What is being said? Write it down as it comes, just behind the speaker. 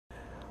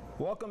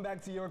Welcome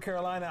back to Your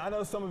Carolina. I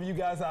know some of you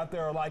guys out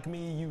there are like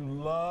me. You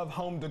love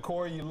home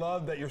decor. You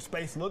love that your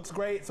space looks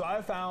great. So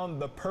I found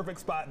the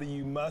perfect spot that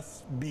you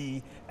must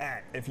be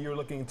at if you're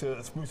looking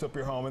to spruce up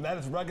your home, and that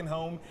is Rug &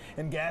 Home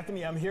in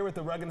Gaffney. I'm here with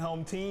the Rug &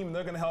 Home team, and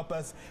they're going to help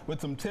us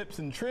with some tips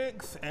and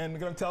tricks, and they're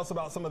going to tell us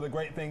about some of the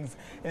great things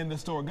in the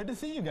store. Good to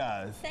see you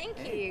guys. Thank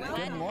you.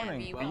 Good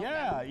morning.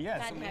 Yeah,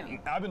 yes. Glad to have you.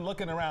 I've been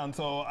looking around,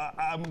 so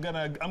I'm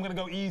gonna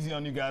go easy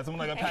on you guys. I'm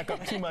not gonna pack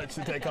up too much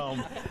to take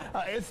home.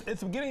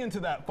 It's getting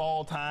into that fall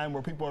time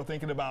where people are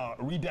thinking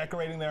about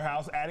redecorating their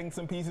house, adding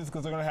some pieces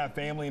because they're going to have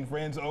family and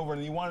friends over,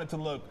 and you want it to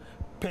look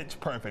pitch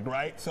perfect,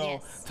 right? So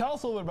Yes. Tell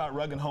us a little bit about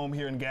Rug & Home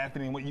here in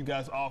Gaffney and what you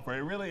guys offer.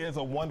 It really is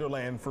a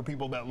wonderland for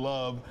people that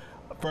love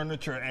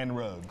furniture and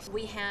rugs.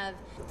 We have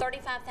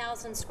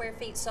 35,000 square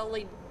feet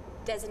solely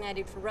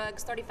designated for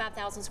rugs,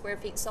 35,000 square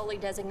feet solely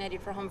designated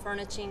for home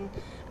furnishing.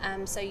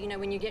 So, you know,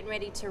 when you're getting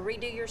ready to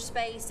redo your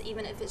space,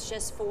 even if it's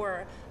just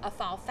for a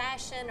fall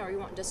fashion or you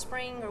want to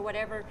spring or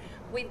whatever,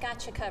 we've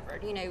got you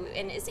covered, you know,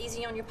 and it's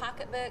easy on your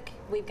pocketbook.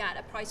 We've got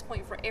a price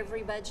point for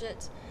every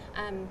budget.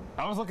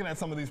 I was looking at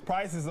some of these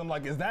prices. I'm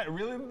like, is that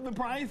really the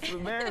price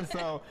there?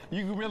 So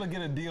you can really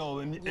get a deal.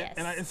 And, Yes.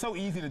 and it's so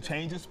easy to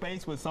change a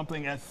space with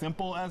something as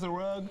simple as a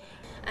rug.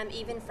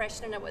 Even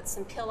freshening it with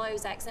some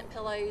pillows, accent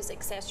pillows,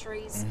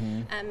 accessories.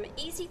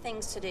 Easy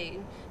things to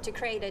do to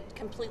create a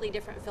completely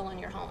different feel in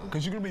your home.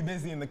 Because you're going to be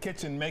busy in the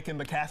kitchen making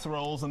the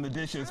casseroles and the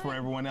dishes for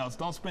everyone else.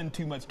 Don't spend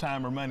too much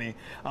time or money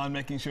on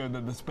making sure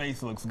that the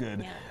space looks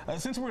good. Yeah.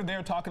 Since we're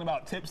there talking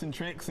about tips and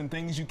tricks and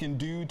things you can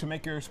do to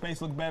make your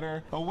space look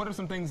better, what are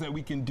some things that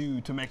we can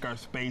do to make our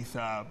space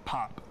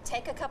pop?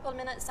 Take a couple of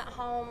minutes at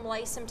home,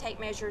 lay some tape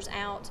measures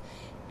out.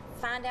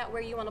 Find out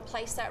where you want to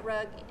place that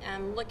rug.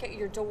 Look at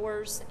your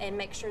doors and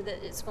make sure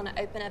that it's going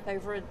to open up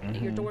over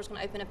your door's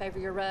going to open up over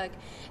your rug.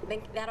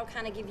 That'll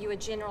kind of give you a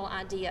general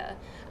idea.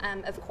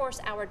 Of course,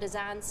 our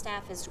design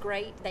staff is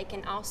great. They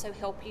can also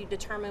help you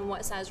determine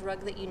what size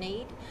rug that you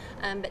need.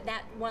 But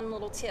that one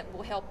little tip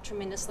will help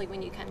tremendously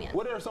when you come in.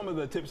 What are some of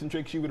the tips and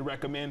tricks you would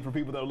recommend for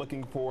people that are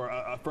looking for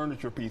a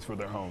furniture piece for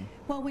their home?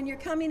 Well, when you're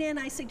coming in,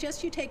 I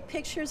suggest you take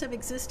pictures of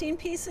existing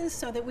pieces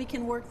so that we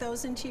can work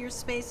those into your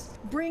space.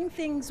 Bring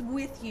things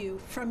with you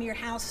from your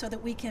house so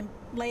that we can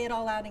lay it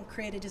all out and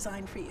create a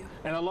design for you.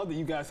 And I love that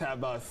you guys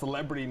have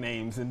celebrity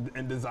names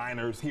and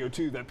designers here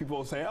too that people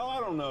will say, oh, I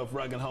don't know if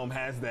Rug & Home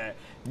has that.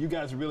 You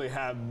guys really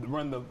have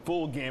run the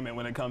full gamut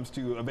when it comes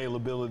to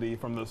availability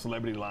from the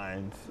celebrity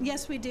lines.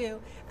 Yes, we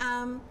do.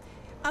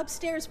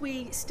 Upstairs,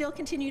 we still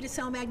continue to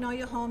sell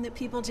Magnolia Home that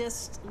people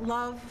just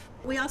love.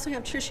 We also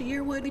have Trisha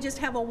Yearwood. We just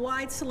have a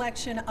wide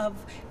selection of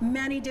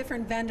many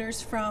different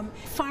vendors from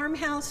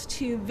farmhouse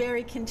to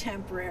very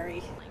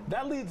contemporary.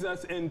 That leads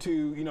us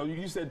into, you know,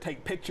 you said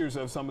take pictures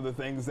of some of the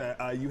things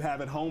that you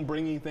have at home,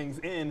 bringing things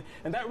in,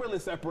 and that really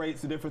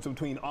separates the difference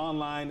between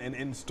online and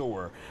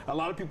in-store. A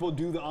lot of people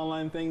do the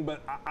online thing,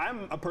 but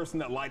I'm a person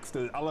that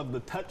I love to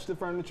touch the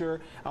furniture.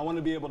 I want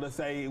to be able to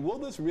say, will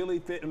this really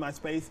fit in my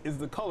space? Is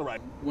the color right?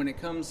 When it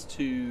comes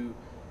to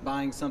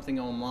buying something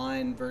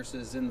online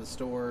versus in the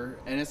store,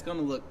 and it's going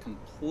to look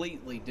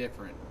completely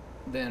different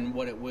than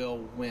what it will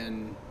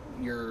when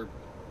you're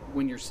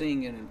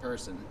seeing it in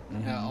person.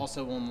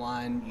 Also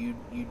online,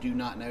 you do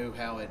not know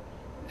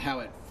how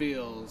it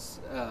feels.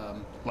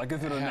 Like,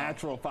 is it a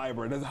natural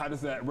fiber? How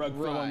does that rug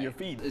feel on your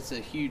feet? It's a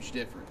huge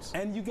difference.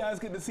 And you guys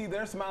get to see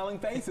their smiling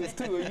faces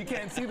too. You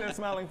can't see their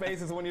smiling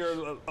faces when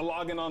you're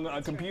logging on a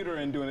computer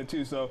and doing it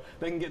too, so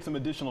they can get some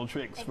additional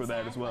tricks for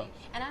that as well.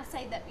 And I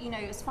say that, you know,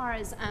 as far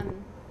as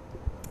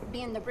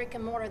being the brick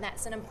and mortar,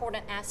 that's an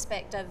important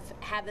aspect of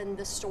having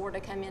the store to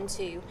come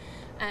into.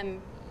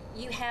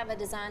 You have a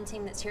design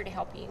team that's here to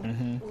help you.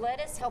 Let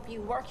us help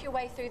you work your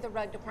way through the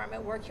rug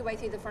department, work your way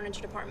through the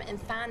furniture department,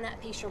 and find that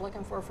piece you're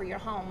looking for your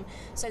home.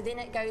 So then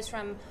it goes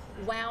from,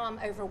 wow, I'm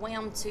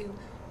overwhelmed, to,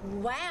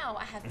 wow,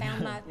 I have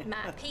found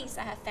my piece,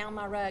 I have found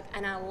my rug,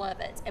 and I love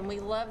it. And we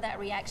love that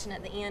reaction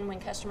at the end when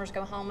customers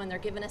go home and they're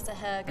giving us a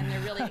hug and they're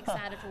really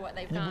excited for what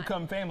they've got. You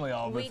become family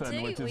all of a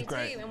sudden, which is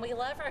great. We do, and we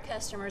love our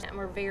customers, and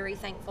we're very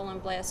thankful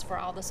and blessed for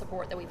all the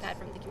support that we've had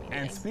from the community.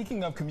 And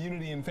speaking of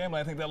community and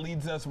family, I think that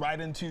leads us right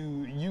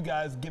into you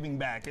guys giving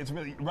back. It's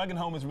really, Rug &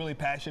 Home is really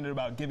passionate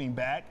about giving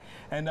back,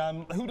 and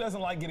who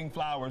doesn't like getting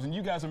flowers? And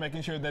you guys are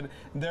making sure that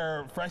there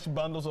are fresh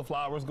bundles of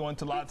flowers going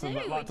to lots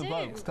of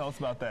folks. Tell us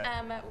about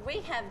that. We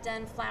have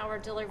done flower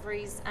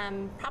deliveries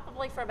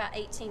probably for about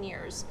 18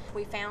 years.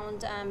 We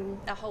found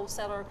a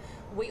wholesaler.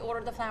 We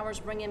order the flowers,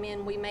 bring them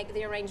in. We make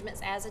the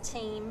arrangements as a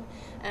team.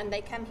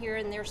 They come here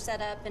and they're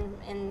set up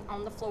and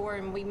on the floor,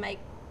 and we make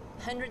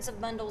hundreds of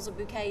bundles of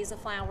bouquets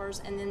of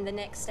flowers, and then the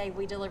next day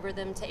we deliver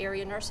them to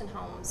area nursing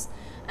homes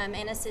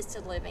and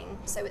assisted living.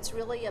 So it's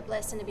really a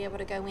blessing to be able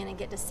to go in and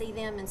get to see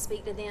them and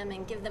speak to them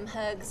and give them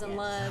hugs and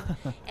love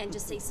and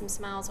just see some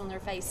smiles on their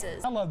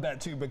faces. I love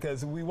that too,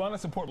 because we want to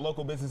support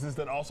local businesses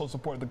that also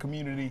support the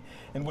community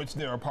in which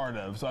they're a part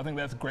of. So I think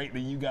that's great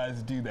that you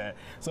guys do that.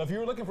 So if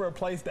you're looking for a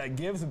place that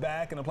gives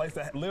back and a place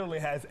that literally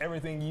has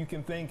everything you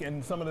can think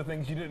and some of the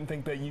things you didn't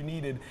think that you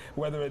needed,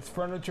 whether it's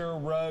furniture,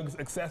 rugs,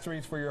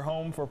 accessories for your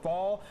home for fall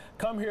fall,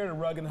 come here to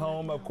Rug &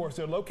 Home. Of course,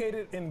 they're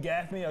located in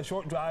Gaffney, a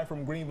short drive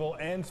from Greenville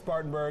and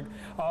Spartanburg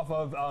off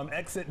of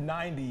exit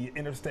 90,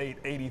 Interstate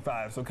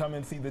 85. So come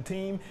and see the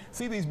team,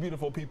 see these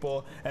beautiful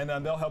people, and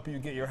they'll help you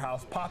get your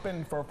house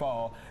popping for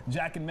fall.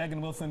 Jack and Megan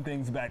Wilson,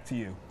 things back to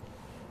you.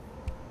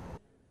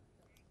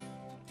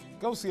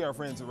 Go see our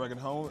friends at Rug &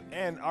 Home,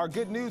 and our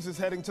good news is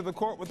heading to the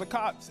court with the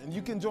cops, and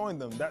you can join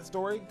them. That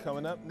story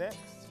coming up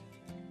next.